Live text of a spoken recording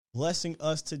Blessing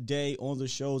us today on the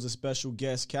show is a special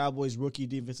guest, Cowboys rookie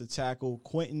defensive tackle,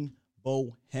 Quinton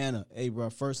Bohanna. Hey, bro,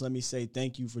 first let me say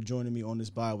thank you for joining me on this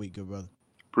bye week, good brother.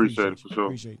 Appreciate it for sure.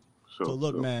 Appreciate it. So,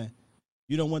 look, man,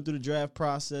 you done went through the draft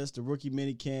process, the rookie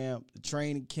mini camp, the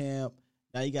training camp.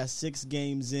 Now you got 6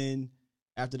 games in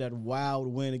after that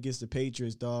wild win against the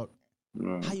Patriots, dog.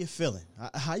 How you feeling?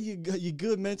 How you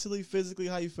good mentally, physically?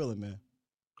 How you feeling, man?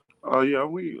 Oh, yeah,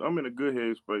 I'm in a good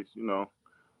headspace,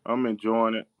 I'm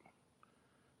enjoying it.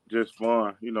 Just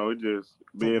fun, it just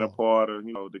being a Football. part of,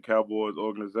 the Cowboys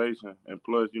organization. And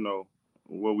plus,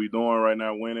 what we doing right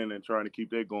now, winning and trying to keep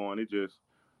that going, it's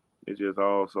just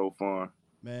all so fun.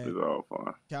 Man, it's all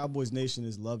fun. Cowboys Nation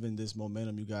is loving this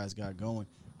momentum you guys got going.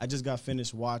 I just got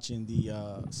finished watching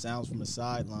the Sounds from the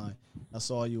Sideline. I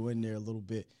saw you in there a little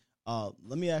bit.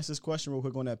 Let me ask this question real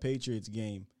quick on that Patriots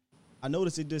game. I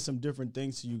noticed it did some different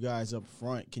things to you guys up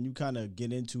front. Can you kind of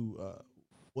get into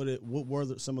what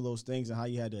were some of those things and how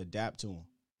you had to adapt to them?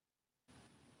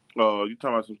 You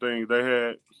talking about some things they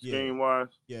had scheme-wise?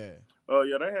 Yeah.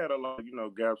 Yeah, they had a lot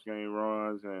of, gap scheme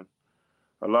runs and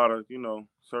a lot of,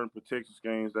 certain protection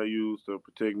schemes they used to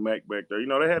protect Mac back there.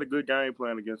 They had a good game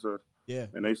plan against us. Yeah.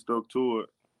 And they stuck to it.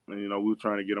 And, we were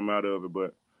trying to get them out of it.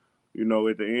 But,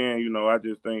 at the end, I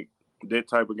just think that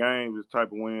type of game is the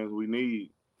type of wins we need,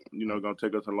 going to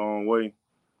take us a long way,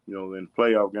 in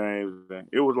playoff games. And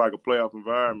it was like a playoff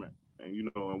environment.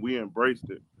 And, and we embraced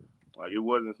it. Like, it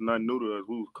wasn't nothing new to us.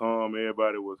 We was calm.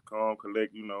 Everybody was calm,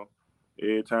 collect,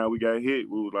 Every time we got hit,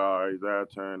 we was like, all right, it's our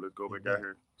turn. Let's go back out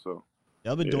here. So,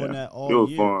 I've been doing that all year. It was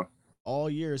year. fun. All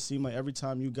year, it seemed like every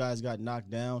time you guys got knocked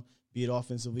down, be it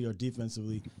offensively or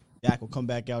defensively, Dak will come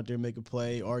back out there and make a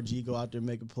play. RG go out there and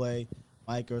make a play.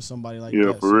 Mike or somebody like that.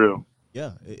 Yeah, for real.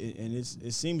 Yeah, and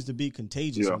it seems to be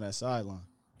contagious on that sideline.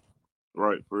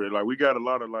 Right, for real. Like we got a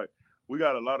lot of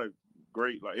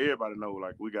great, like everybody know,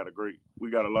 like we got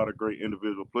a lot of great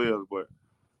individual players, but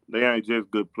they ain't just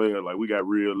good players. Like we got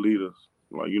real leaders.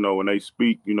 Like, when they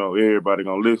speak, everybody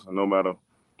gonna listen, no matter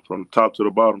from the top to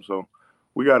the bottom. So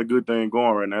we got a good thing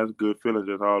going right now. It's a good feeling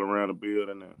just all around the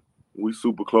building. And we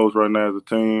super close right now as a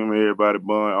team. Everybody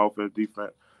bond, offense,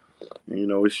 defense.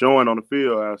 And, it's showing on the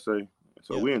field, I say.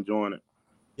 So we enjoying it.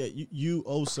 Yeah, you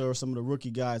also are some of the rookie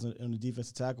guys in the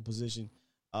defensive tackle position.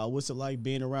 What's it like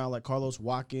being around like Carlos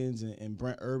Watkins and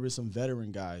Brent Urban, some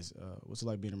veteran guys? What's it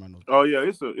like being around those? Oh yeah,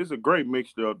 it's a great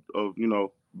mixture of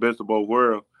best of both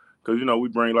worlds. Cause we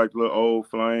bring like a little old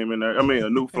flame in there. I mean, a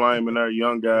new flame in there,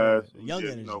 young guys, young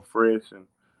energy. Fresh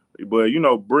but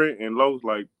Brent and Los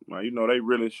like they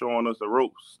really showing us the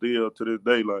ropes still to this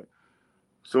day. Like,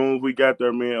 soon as we got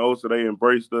there, me and Osa, they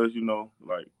embraced us.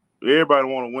 Like everybody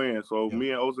want to win, so me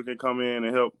and Osa can come in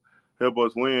and help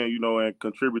us win. And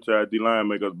contribute to our D line,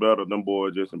 make us better. Them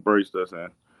boys just embraced us, and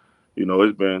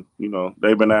it's been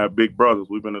they've been our big brothers.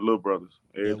 We've been the little brothers.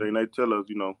 Everything they tell us,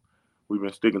 we've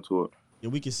been sticking to it. Yeah,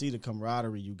 we can see the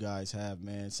camaraderie you guys have,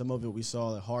 man. Some of it we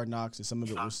saw at Hard Knocks, and some of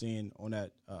it we're seeing on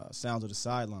that Sounds of the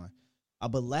Sideline.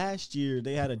 But last year,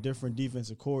 they had a different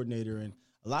defensive coordinator, and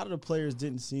a lot of the players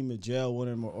didn't seem to gel with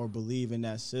him or believe in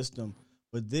that system.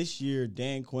 But this year,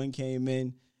 Dan Quinn came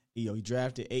in. He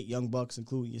drafted 8 young bucks,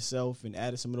 including yourself, and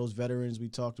added some of those veterans we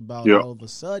talked about. Yep. All of a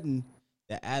sudden,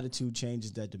 that attitude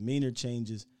changes, that demeanor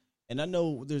changes. And I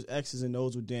know there's X's and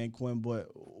O's with Dan Quinn, but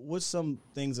what's some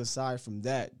things aside from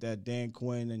that Dan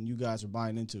Quinn and you guys are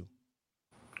buying into?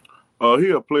 He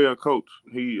a player coach.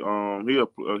 He's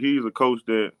a coach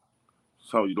that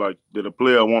that a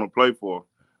player want to play for.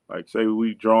 Like, say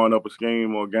we drawing up a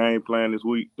scheme or a game plan this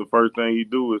week, the first thing he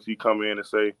do is he come in and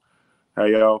say, how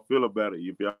y'all feel about it?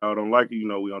 If y'all don't like it,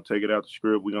 we gonna take it out the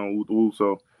script. We gonna woo.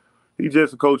 So he's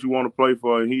just a coach you want to play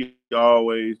for, and he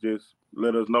always just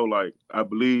let us know, like, I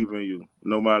believe in you.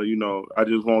 No matter, I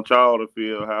just want y'all to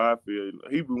feel how I feel.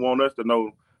 He want us to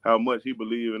know how much he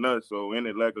believes in us. So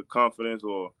any lack of confidence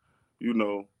or,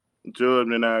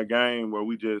 judgment in our game where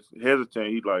we just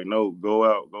hesitate, he's like, no, go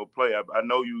out, go play. I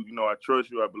know you, I trust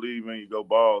you. I believe in you. Go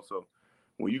ball. So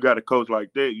when you got a coach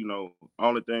like that,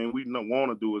 only thing we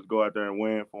want to do is go out there and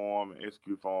win for him and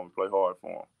execute for him and play hard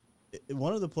for him.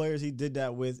 One of the players he did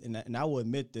that with, and I will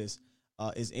admit this,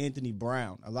 is Anthony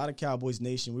Brown. A lot of Cowboys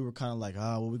Nation, we were kind of like, what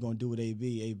are we going to do with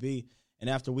AB? And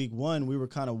after week 1, we were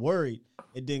kind of worried.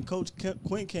 And then Coach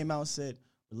Quinn came out and said,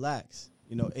 relax.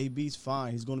 AB's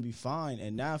fine. He's going to be fine.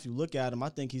 And now if you look at him, I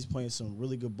think he's playing some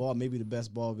really good ball, maybe the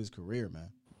best ball of his career, man.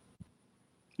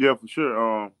 Yeah, for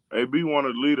sure. AB one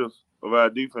of the leaders of our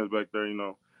defense back there.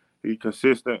 He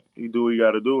consistent. He do what he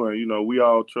got to do. And, we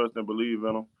all trust and believe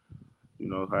in him.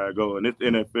 How it go. And it's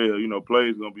NFL,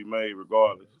 plays going to be made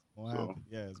regardless. Happen.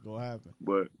 Yeah, it's going to happen.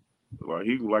 But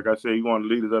Like I said, he one of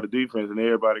the leaders of the defense, and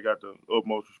everybody got the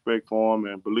utmost respect for him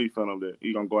and belief in him that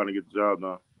he gonna go out and get the job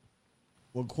done.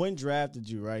 When Quinn drafted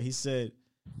you, right, he said,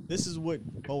 this is what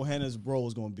Bohanna's role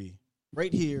is going to be.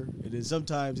 Right here. And then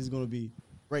sometimes he's going to be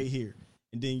right here.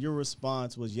 And then your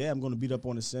response was, yeah, I'm going to beat up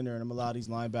on the center and I'm going to allow these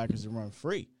linebackers to run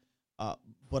free.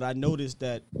 But I noticed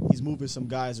that he's moving some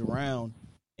guys around,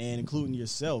 and including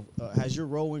yourself. Has your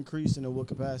role increased, and in what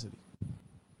capacity?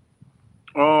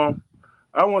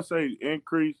 I won't say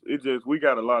increase. It just we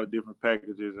got a lot of different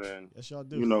packages and Yes, y'all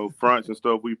do. fronts and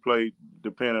stuff we play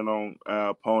depending on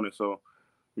our opponent. So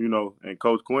and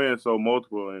Coach Quinn so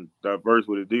multiple and diverse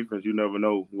with his defense. You never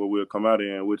know what we'll come out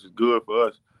in, which is good for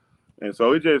us. And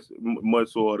so it just much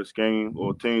sort of the scheme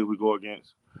or teams we go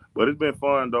against. But it's been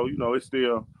fun though. It's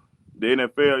still the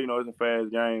NFL. It's a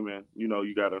fast game, and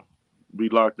you gotta be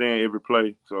locked in every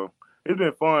play. So it's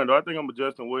been fun though. I think I'm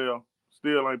adjusting well.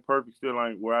 Still ain't perfect. Still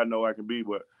ain't where I know I can be,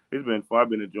 but it's been fun. I've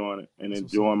been enjoying it and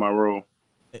enjoying my role.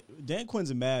 Dan Quinn's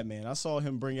a madman. I saw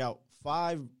him bring out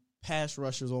 5 pass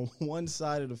rushers on one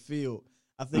side of the field,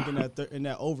 I think, in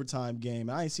that overtime game.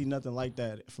 I ain't seen nothing like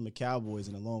that from the Cowboys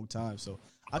in a long time. So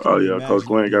I can only imagine Coach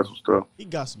Quinn got some stuff. He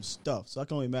got some stuff. So I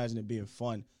can only imagine it being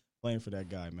fun playing for that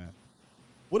guy, man.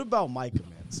 What about Micah,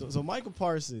 man? So Micah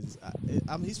Parsons,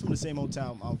 he's from the same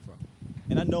hometown I'm from.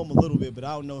 And I know him a little bit, but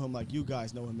I don't know him like you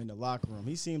guys know him in the locker room.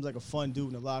 He seems like a fun dude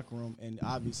in the locker room, and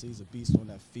obviously he's a beast on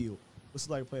that field. What's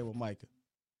it like playing with Micah?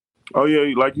 Oh,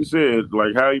 yeah, like you said,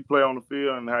 like how he play on the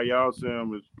field and how y'all see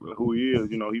him is who he is.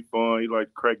 He fun. He like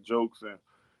to crack jokes, and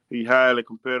he highly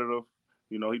competitive.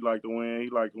 He like to win. He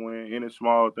like to win any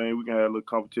small thing. We can have a little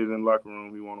competition in the locker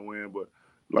room. He want to win. But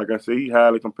like I said, he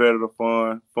highly competitive,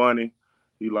 fun, funny.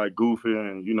 He like goofy,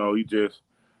 and, he just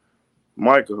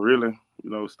Micah, really,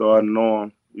 starting to know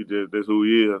him. That's who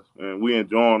he is. And we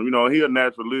enjoy him. He a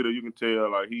natural leader. You can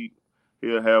tell, like,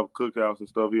 he'll have cookouts and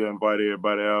stuff. He'll invite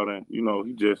everybody out, and,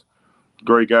 he just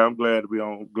great guy. I'm glad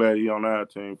he on our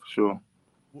team for sure.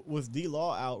 With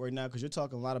D-Law out right now, because you're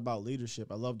talking a lot about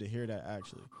leadership, I love to hear that,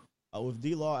 actually. With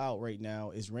D-Law out right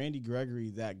now, is Randy Gregory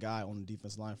that guy on the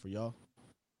defense line for y'all?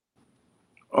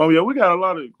 Oh, yeah, we got a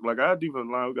lot of, like, our defense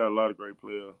line, we got a lot of great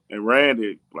players. And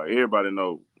Randy, like, everybody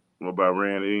know about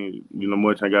Randy.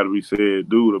 Much ain't got to be said.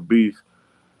 Dude, a beast.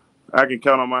 I can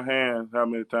count on my hands how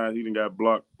many times he done got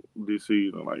blocked this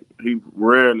season. Like, he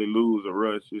rarely lose a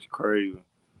rush. It's crazy.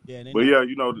 Yeah, but yeah,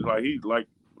 like he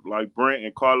like Brent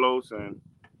and Carlos and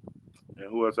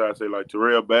who else I say, like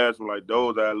Terrell Bassman, like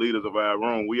those are leaders of our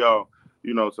room. We all,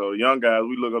 so the young guys,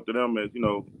 we look up to them as,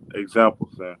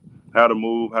 examples and how to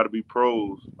move, how to be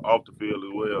pros off the field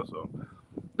as well. So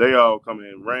they all come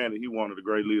in. Randy, he one of the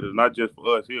great leaders, not just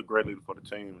for us. He a great leader for the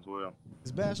team as well.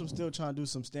 Is Basham still trying to do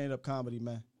some stand-up comedy,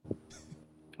 man?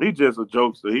 He just a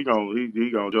jokester. He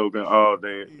gonna joke all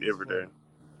day, every day.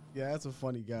 Yeah, that's a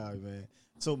funny guy, man.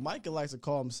 So Micah likes to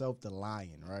call himself the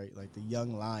lion, right? Like the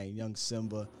young lion, young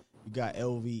Simba. You got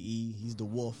LVE. He's the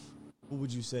wolf. What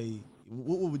would you say?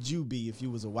 What would you be if you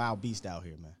was a wild beast out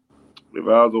here, man? If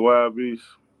I was a wild beast,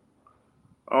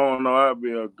 I don't know. I'd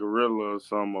be a gorilla or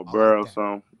something, a bear or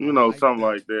something. Something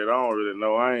like that. I don't really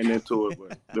know. I ain't into it,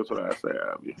 but that's what I say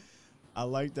I'd be. I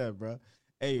like that, bro.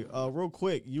 Hey, real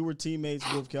quick, you were teammates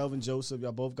with Kelvin Joseph.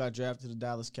 Y'all both got drafted to the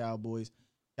Dallas Cowboys.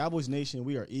 Cowboys Nation,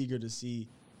 we are eager to see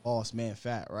Boss Man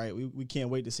Fat, right? We can't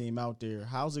wait to see him out there.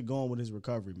 How's it going with his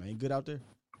recovery, man? He good out there?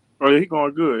 Oh, yeah, he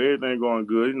going good. Everything going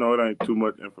good. It ain't too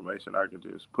much information I can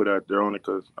just put out there on it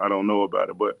because I don't know about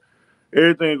it. But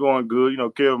everything going good.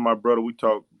 Kevin, my brother, we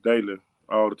talk daily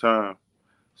all the time.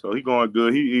 So he going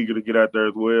good. He eager to get out there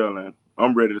as well, and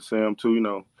I'm ready to see him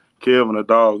too. Kevin, a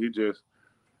dog, he just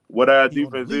what our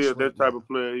defense is, that type of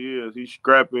player he is. He's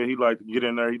scrappy. He like to get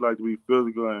in there. He like to be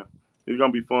physical, and it's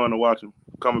going to be fun to watch him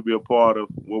come and be a part of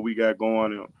what we got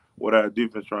going and what our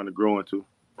defense trying to grow into.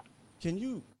 Can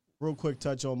you real quick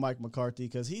touch on Mike McCarthy?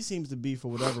 Because he seems to be, for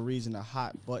whatever reason, a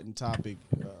hot button topic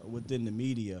within the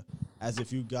media, as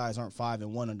if you guys aren't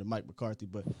 5-1 under Mike McCarthy.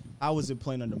 But how is it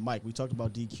playing under Mike? We talked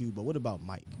about DQ, but what about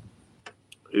Mike?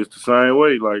 It's the same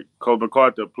way. Like Coach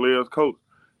McCarthy, a player's coach.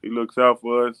 He looks out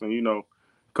for us, and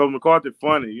Coach McCarthy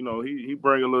funny. He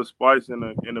bring a little spice in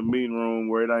the meeting room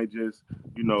where it ain't just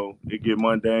it get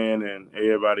mundane and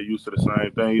everybody used to the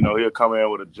same thing. He'll come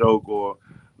in with a joke or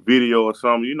video or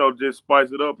something. Just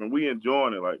spice it up, and we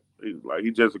enjoying it. Like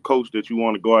he's just a coach that you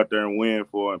want to go out there and win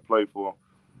for and play for.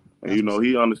 And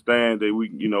he understands that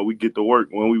we get to work.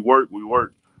 When we work, we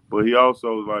work. But he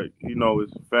also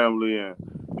his family and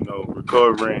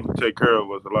recovering. He take care of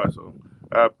us a lot. So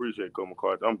I appreciate Coach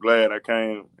McCarthy. I'm glad I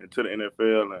came into the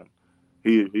NFL and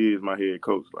he is my head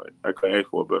coach. Like I couldn't ask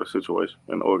for a better situation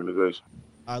in the organization.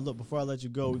 All right, look, before I let you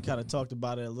go, we kind of talked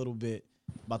about it a little bit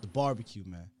about the barbecue,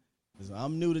 man. 'Cause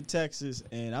I'm new to Texas,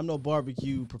 and I'm no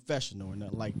barbecue professional or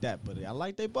nothing like that, but I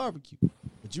like their barbecue.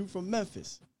 But you from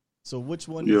Memphis, so which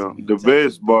one is it, Yeah, man? the Texas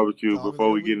best barbecue. Oh, Before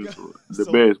there we we get go. into it, the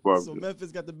So, best so barbecue.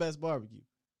 Memphis got the best barbecue.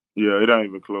 Yeah, it ain't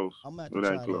even close. I'm gonna have It to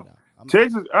ain't try close. that out.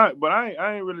 Texas,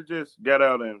 I ain't really just got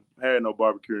out and had no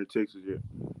barbecue in Texas yet.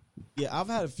 Yeah, I've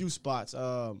had a few spots.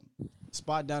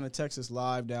 Spot down in Texas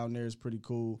Live down there is pretty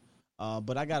cool.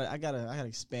 But I gotta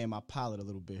expand my palate a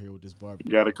little bit here with this barbecue.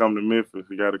 You got to come to Memphis.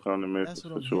 You got to come to That's Memphis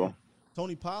what for I'm sure. hearing.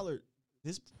 Tony Pollard,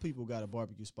 his people got a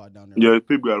barbecue spot down there. Yeah, Right?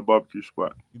 people got a barbecue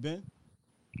spot. You been?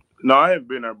 No, I haven't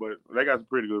been there, but they got some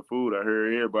pretty good food. I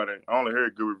only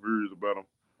heard good reviews about them.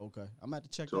 Okay, I'm gonna have to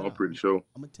check So that I'm out. pretty sure.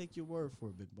 I'm gonna take your word for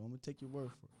it, big bro. I'm gonna take your word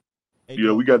for it. Hey, Yeah,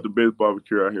 dog, we got the best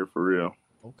barbecue out here for real.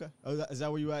 Okay. Oh, is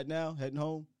that where you at now? Heading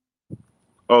home?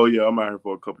 Oh yeah, I'm out here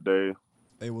for a couple days.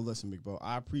 Hey, well, listen, big bro.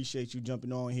 I appreciate you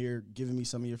jumping on here, giving me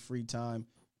some of your free time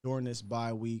during this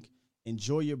bye week.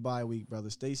 Enjoy your bye week,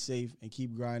 brother. Stay safe and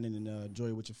keep grinding and enjoy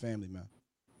it with your family, man.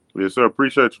 Yes, sir.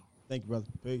 Appreciate you. Thank you, brother.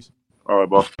 Peace. All right,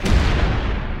 boss.